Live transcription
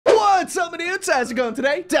What's up, my dudes? How's it going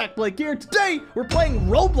today? dakblake here. Today, we're playing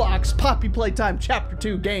Roblox Poppy Playtime Chapter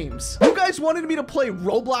 2 games. You guys wanted me to play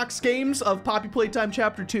Roblox games of Poppy Playtime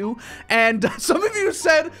Chapter 2, and some of you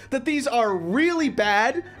said that these are really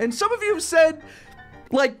bad, and some of you have said,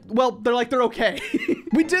 they're okay.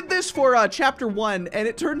 We did this for chapter 1, and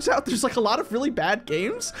it turns out there's like a lot of really bad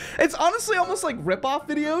games. It's honestly almost like rip-off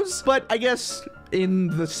videos, but I guess in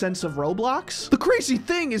the sense of Roblox. The crazy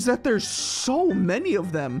thing is that there's so many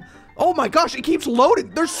of them. Oh my gosh, it keeps loading.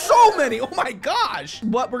 There's so many. Oh my gosh.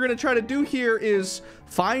 What we're gonna try to do here is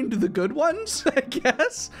find the good ones, I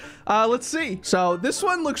guess. Let's see. So this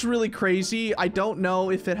one looks really crazy. I don't know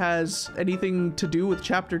if it has anything to do with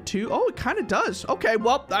chapter 2. Oh, it kind of does. Okay,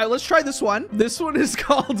 well, let's try this one. This one is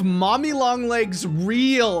called Mommy Longlegs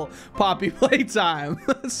Real Poppy Playtime.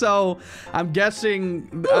 So I'm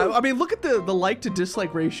guessing, I mean, look at the like to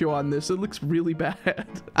dislike ratio on this. It looks really bad.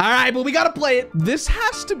 All right, but we gotta play it. This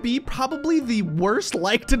has to be probably the worst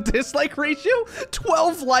like to dislike ratio.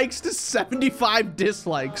 12 likes to 75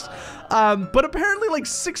 dislikes. But apparently like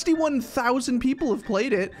 61,000 people have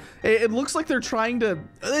played it. It looks like they're trying to,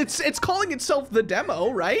 it's calling itself the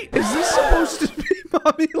demo, right? Is this supposed to be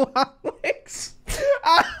Mommy Longlegs?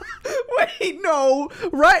 Wait, no,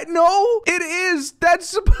 right? No, it is. That's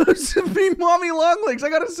supposed to be Mommy Longlegs. I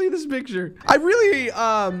gotta see this picture. I really,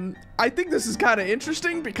 I think this is kind of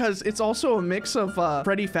interesting because it's also a mix of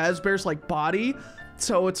Freddy Fazbear's like body.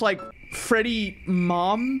 So it's like Freddy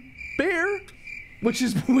Mom Bear, which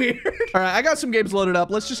is weird. All right, I got some games loaded up.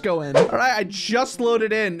 Let's just go in. All right, I just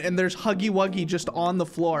loaded in and there's Huggy Wuggy just on the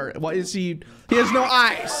floor. What is he? He has no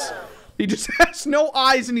eyes. He just has no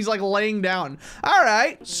eyes and he's like laying down. All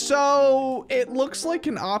right, so it looks like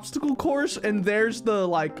an obstacle course and there's the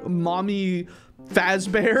like Mommy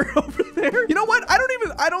Fazbear over there. You know what?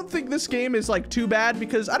 I don't think this game is like too bad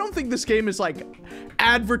because I don't think this game is like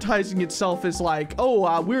advertising itself as like,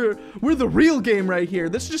 oh, we're the real game right here.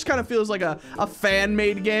 This just kind of feels like a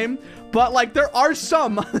fan-made game. But like there are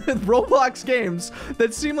some Roblox games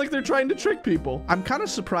that seem like they're trying to trick people. I'm kind of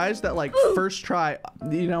surprised that like first try,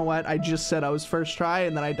 you know what? I just said I was first try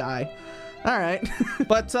and then I die. All right.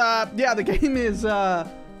 But yeah, the game is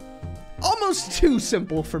almost too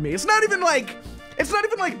simple for me. It's not even like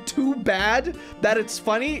too bad that it's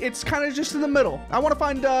funny. It's kind of just in the middle. I want to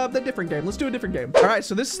find the different game. Let's do a different game. All right,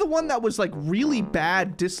 so this is the one that was like really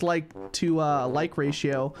bad dislike to like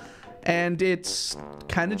ratio. And it's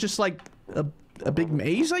kind of just like a big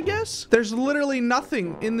maze, I guess. There's literally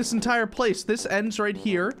nothing in this entire place. This ends right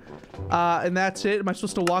here. And that's it. Am I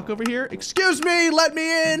supposed to walk over here? Excuse me, let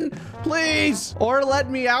me in, please. Or let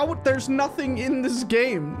me out. There's nothing in this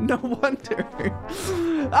game. No wonder.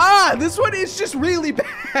 This one is just really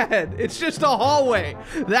bad. It's just a hallway.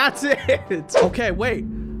 That's it. Okay, wait.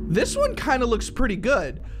 This one kind of looks pretty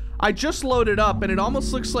good. I just loaded up and it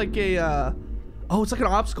almost looks like a, oh, it's like an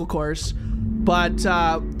obstacle course. But,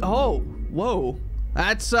 oh, whoa.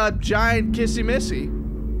 That's a giant kissy missy.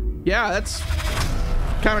 Yeah, that's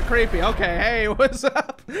kind of creepy. Okay, hey, what's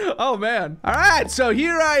up? Oh man. All right, so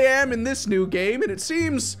here I am in this new game and it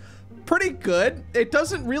seems pretty good. It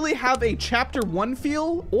doesn't really have a chapter 1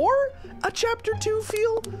 feel or a chapter 2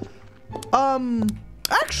 feel.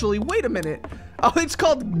 Actually, wait a minute. Oh, it's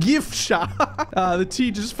called Gift Shop. The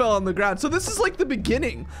T just fell on the ground. So this is like the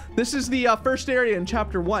beginning. This is the first area in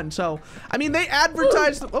chapter 1. So, I mean, they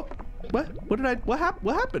advertised, oh. What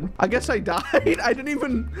happened? I guess I died. I didn't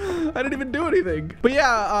even do anything. But yeah,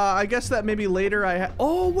 I guess that maybe later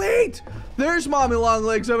oh wait, there's Mommy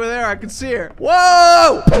Longlegs over there. I can see her.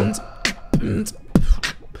 Whoa!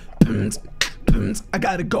 I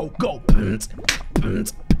gotta go.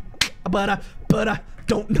 But I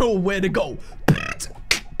don't know where to go.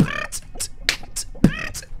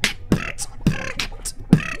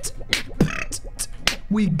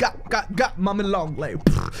 We got Mommy Longlegs.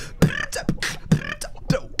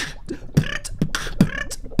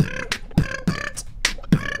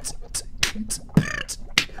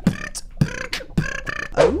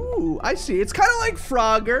 Ooh, I see. It's kind of like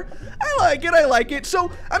Frogger. I like it.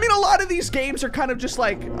 So, I mean, a lot of these games are kind of just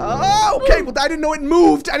like, oh, okay, well, I didn't know it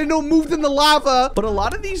moved. I didn't know it moved in the lava. But a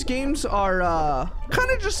lot of these games are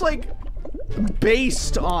kind of just like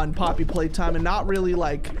based on Poppy Playtime and not really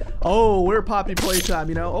like, oh, we're Poppy Playtime,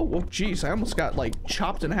 you know? Oh, geez, I almost got like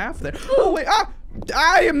chopped in half there. Oh, wait,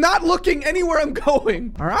 I am not looking anywhere I'm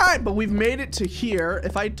going. All right, but we've made it to here.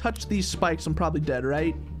 If I touch these spikes, I'm probably dead,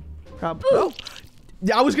 right? Oh.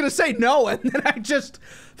 Yeah, I was gonna say no, and then I just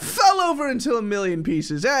fell over into a million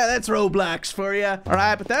pieces. Yeah, that's Roblox for you. All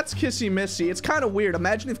right, but that's Kissy Missy. It's kind of weird.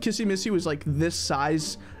 Imagine if Kissy Missy was like this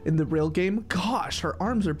size in the real game. Gosh, her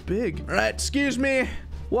arms are big. All right, excuse me.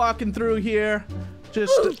 walking through here.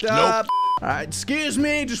 Just, Nope. all right, excuse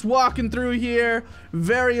me, just walking through here.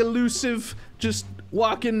 Very elusive, just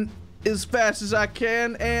walking as fast as I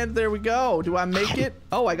can, and there we go. Do I make it?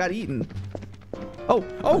 Oh, I got eaten. Oh,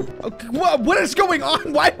 okay, what is going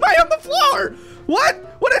on? Why am I on the floor? What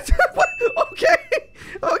is, what?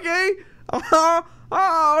 Okay,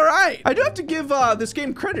 all right. I do have to give this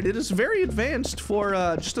game credit. It is very advanced for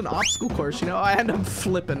just an obstacle course, you know. I end up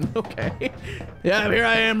flipping, okay. Yeah, here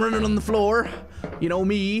I am running on the floor. You know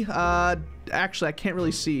me, actually, I can't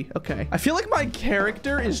really see. Okay. I feel like my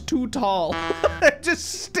character is too tall.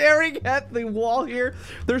 Just staring at the wall here.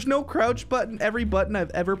 There's no crouch button. Every button I've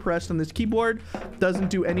ever pressed on this keyboard doesn't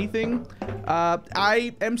do anything.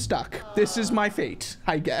 I am stuck. This is my fate,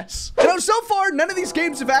 I guess. You know, so far, none of these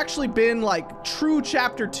games have actually been like true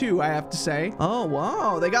chapter 2, I have to say. Oh,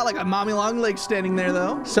 wow. They got like a Mommy Longlegs standing there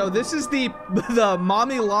though. So this is the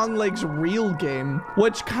Mommy Longlegs real game,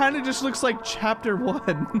 which kind of just looks like chapter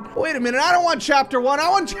 1. Wait a minute. I don't want chapter 1. I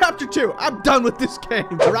want chapter 2. I'm done with this game.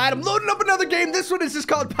 All right, I'm loading up another game. This one is just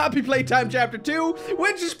called Poppy Playtime Chapter 2,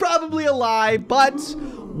 which is probably a lie, but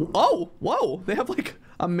oh, whoa, they have like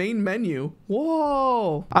a main menu.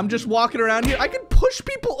 Whoa. I'm just walking around here. I can push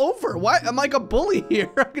people over. Why? I'm like a bully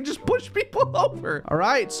here. I can just push people over. All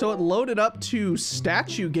right, so it loaded up to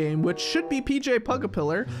statue game, which should be PJ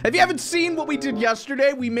Pug-a-pillar. If you haven't seen what we did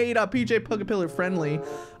yesterday, we made a PJ Pug-a-pillar friendly.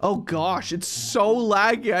 Oh gosh, it's so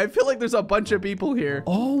laggy. I feel like there's a bunch of people here.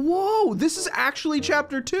 Oh, whoa, this is actually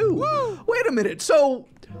chapter 2. Whoa. Wait a minute, so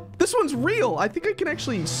this one's real. I think I can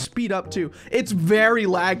actually speed up too. It's very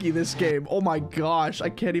laggy, this game. Oh my gosh, I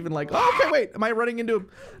can't even like, oh, okay, wait, am I running into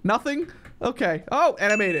nothing? Okay, oh,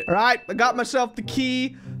 and I made it. All right, I got myself the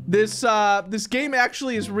key. This game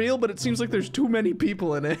actually is real, but it seems like there's too many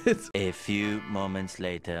people in it. A few moments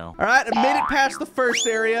later. All right, I made it past the first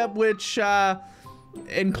area, which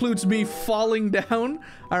includes me falling down.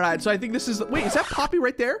 All right, so I think this is, wait, is that Poppy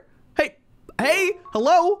right there? Hey,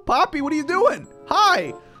 hello, Poppy, what are you doing?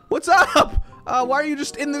 Hi, what's up? Why are you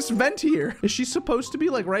just in this vent here? Is she supposed to be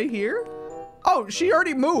like right here? Oh, she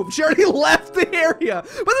already moved. She already left the area.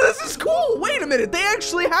 But this is cool. Wait a minute. They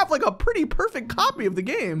actually have like a pretty perfect copy of the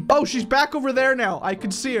game. Oh, she's back over there now. I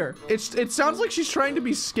can see her. It sounds like she's trying to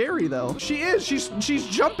be scary though. She is. She's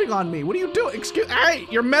jumping on me. What are you doing? Hey,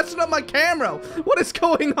 you're messing up my camera. What is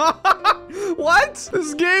going on? What?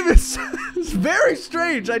 This game is very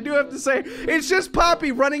strange. I do have to say. It's just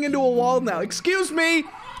Poppy running into a wall now. Excuse me.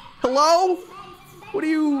 Hello? What are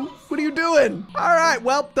you doing? All right,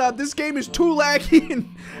 well, this game is too laggy.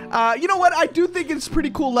 And, you know what? I do think it's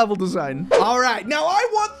pretty cool level design. All right, now I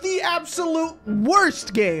want the absolute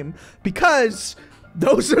worst game because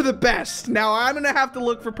those are the best. Now I'm gonna have to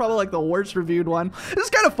look for probably like the worst reviewed one. This is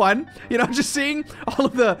kind of fun, you know, just seeing all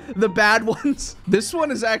of the bad ones. This one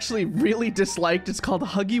is actually really disliked. It's called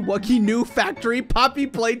Huggy Wuggy New Factory Poppy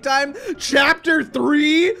Playtime Chapter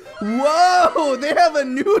 3. Whoa, they have a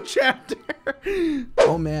new chapter.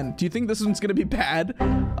 Oh man, do you think this one's gonna be bad?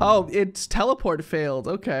 Oh, its teleport failed.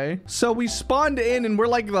 Okay, so we spawned in and we're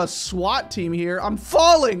like the SWAT team here. I'm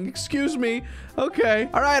falling, excuse me. Okay,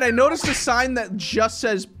 all right, I noticed a sign that just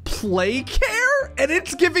says play care and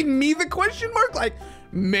it's giving me the question mark, like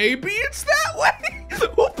maybe it's that way.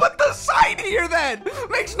 Who put the sign here then?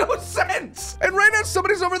 Makes no sense. And right now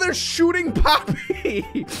somebody's over there shooting Poppy.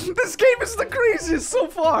 This game is the craziest so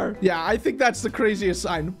far. Yeah, I think that's the craziest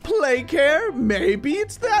sign. Play care, maybe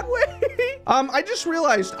it's that way. I just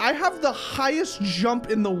realized I have the highest jump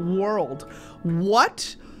in the world.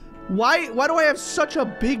 What? Why do I have such a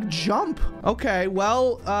big jump? Okay,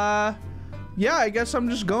 well, yeah, I guess I'm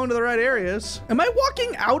just going to the right areas. Am I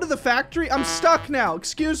walking out of the factory? I'm stuck now.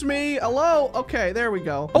 Excuse me. Hello? Okay, there we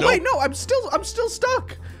go. Oh, wait, no, I'm still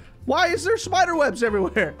stuck. Why is there spider webs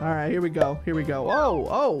everywhere? All right, here we go. Here we go.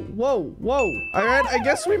 Oh, whoa. All right, I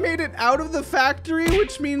guess we made it out of the factory,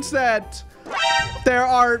 which means that there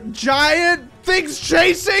are giant things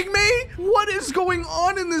chasing me. What is going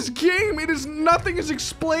on in this game? Nothing is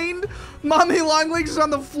explained. Mommy Longlegs is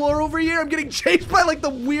on the floor over here. I'm getting chased by like the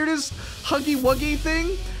weirdest Huggy Wuggy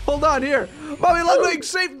thing. Hold on here. Mommy Longlegs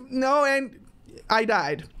save. No, and I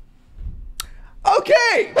died.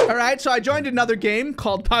 Okay. All right, so I joined another game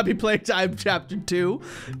called Poppy Playtime Chapter 2.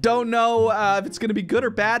 Don't know if it's gonna be good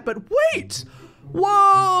or bad, but wait.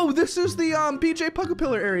 Whoa, this is the PJ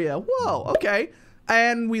Pug-a-pillar area. Whoa, okay.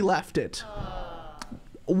 And we left it.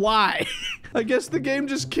 Why? I guess the game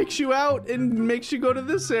just kicks you out and makes you go to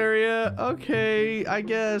this area. Okay, I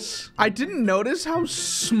guess. I didn't notice how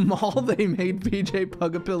small they made VJ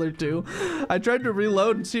Pug-a-Pillar 2. I tried to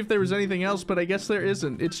reload and see if there was anything else, but I guess there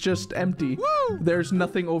isn't. It's just empty. Woo! There's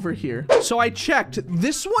nothing over here. So I checked.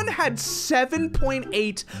 This one had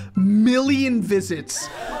 7.8 million visits.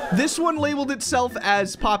 This one labeled itself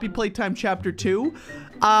as Poppy Playtime Chapter 2,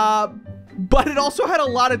 but it also had a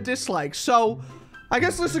lot of dislikes. So I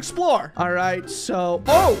guess let's explore. All right, so,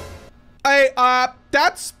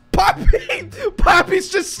 that's Poppy. Poppy's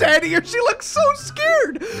just standing here. She looks so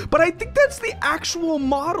scared, but I think that's the actual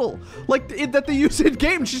model, like that they use in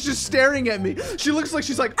game. She's just staring at me. She looks like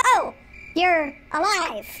she's like, oh, you're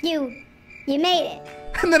alive. You made it.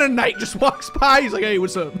 And then a knight just walks by. He's like, hey,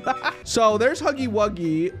 what's up? So there's Huggy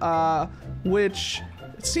Wuggy, which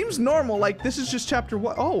it seems normal. Like this is just chapter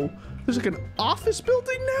 1. Oh, there's like an office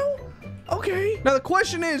building now? Okay. Now the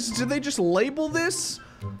question is, did they just label this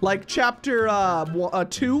like chapter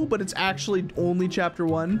 2, but it's actually only chapter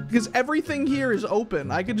 1? Because everything here is open.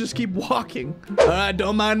 I could just keep walking.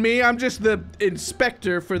 Don't mind me. I'm just the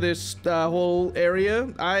inspector for this whole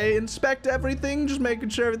area. I inspect everything, just making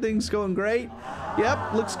sure everything's going great.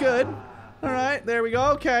 Yep, looks good. All right, there we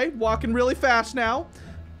go. Okay, walking really fast now.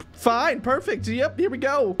 Fine, perfect. Yep, here we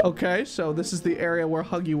go. Okay, so this is the area where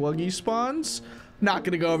Huggy Wuggy spawns. Not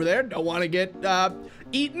gonna go over there. Don't want to get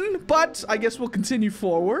eaten, but I guess we'll continue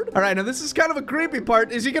forward. All right, now this is kind of a creepy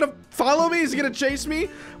part. Is he gonna follow me? Is he gonna chase me?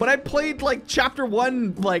 When I played like chapter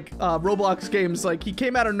 1, like Roblox games, like he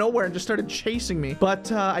came out of nowhere and just started chasing me.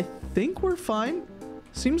 But I think we're fine.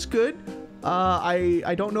 Seems good.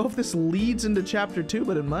 I don't know if this leads into chapter 2,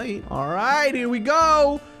 but it might. All right, here we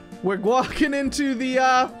go. We're walking into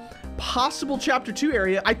the possible chapter 2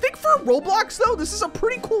 area. I think for Roblox though, this is a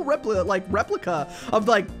pretty cool replica of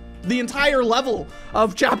like the entire level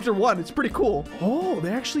of chapter 1. It's pretty cool. Oh, they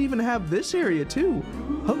actually even have this area too.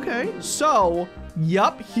 Okay, so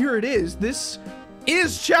yup, here it is. This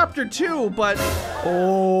is chapter 2, but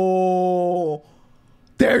oh,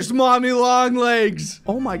 there's Mommy Longlegs.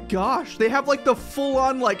 Oh my gosh, they have like the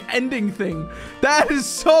full-on like ending thing. That is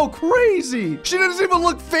so crazy. She doesn't even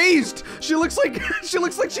look phased. She looks like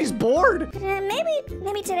she's bored.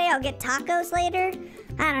 Maybe today I'll get tacos later.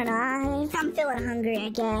 I don't know. I'm feeling hungry, I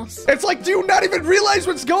guess. It's like, do you not even realize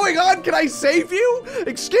what's going on? Can I save you?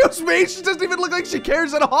 Excuse me. She doesn't even look like she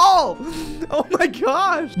cares at all. Oh my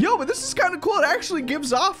gosh. Yo, but this is kind of cool. It actually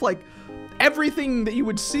gives off like everything that you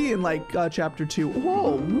would see in like chapter 2.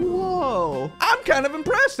 Whoa. I'm kind of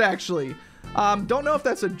impressed actually. Don't know if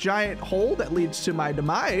that's a giant hole that leads to my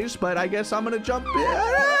demise, but I guess I'm gonna jump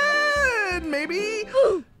in, maybe.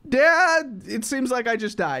 Yeah, it seems like I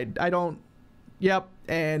just died. Yep,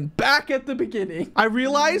 and back at the beginning. I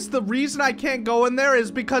realized the reason I can't go in there is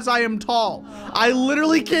because I am tall. I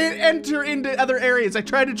literally can't enter into other areas. I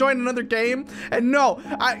tried to join another game, and no,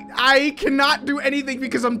 I cannot do anything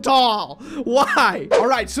because I'm tall. Why? All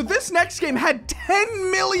right, so this next game had 10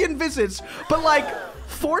 million visits, but like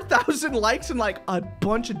 4,000 likes and like a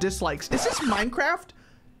bunch of dislikes. Is this Minecraft?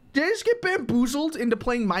 Did I just get bamboozled into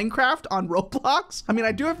playing Minecraft on Roblox? I mean,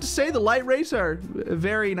 I do have to say the light rays are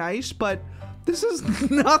very nice, but this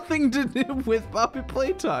has nothing to do with Poppy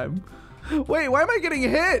Playtime. Wait, why am I getting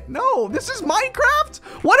hit? No, this is Minecraft?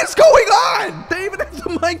 What is going on? They even have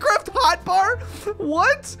the Minecraft hotbar?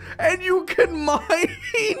 What? And you can mine?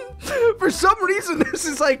 For some reason, this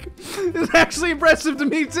is actually impressive to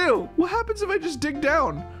me too. What happens if I just dig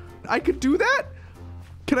down? I could do that?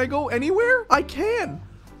 Can I go anywhere? I can.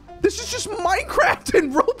 This is just Minecraft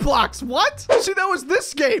and Roblox. What? See, that was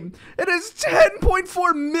this game. It has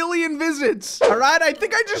 10.4 million visits. All right, I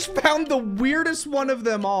think I just found the weirdest one of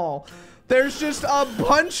them all. There's just a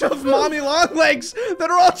bunch of Mommy Longlegs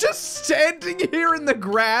that are all just standing here in the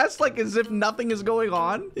grass, like as if nothing is going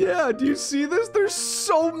on. Yeah, do you see this? There's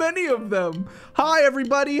so many of them. Hi,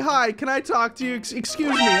 everybody. Hi, can I talk to you? Excuse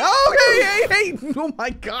me. Oh, hey. Oh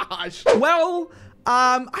my gosh. Well,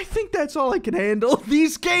 I think that's all I can handle.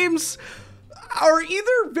 These games are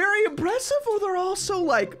either very impressive or they're also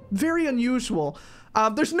like very unusual.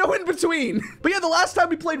 There's no in between. But yeah, the last time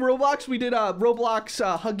we played Roblox, we did Roblox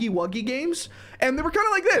Huggy Wuggy games, and they were kind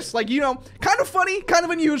of like this, like, you know, kind of funny, kind of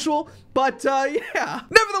unusual, but yeah.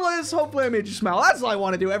 Nevertheless, hopefully I made you smile. That's all I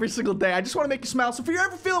want to do every single day. I just want to make you smile. So if you're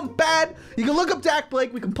ever feeling bad, you can look up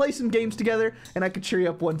dakblake. We can play some games together, and I can cheer you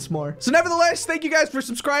up once more. So nevertheless, thank you guys for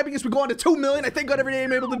subscribing as we go on to 2 million. I thank God every day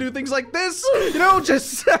I'm able to do things like this. You know,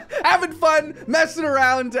 just having fun, messing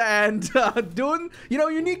around, and doing, you know,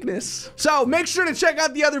 uniqueness. So make sure to check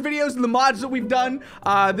out the other videos and the mods that we've done.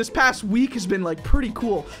 This past week has been like pretty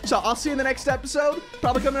cool. So I'll see you in the next episode.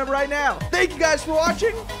 Probably coming up right now. Thank you guys for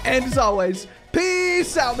watching. And as always,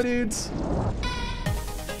 peace out, my dudes.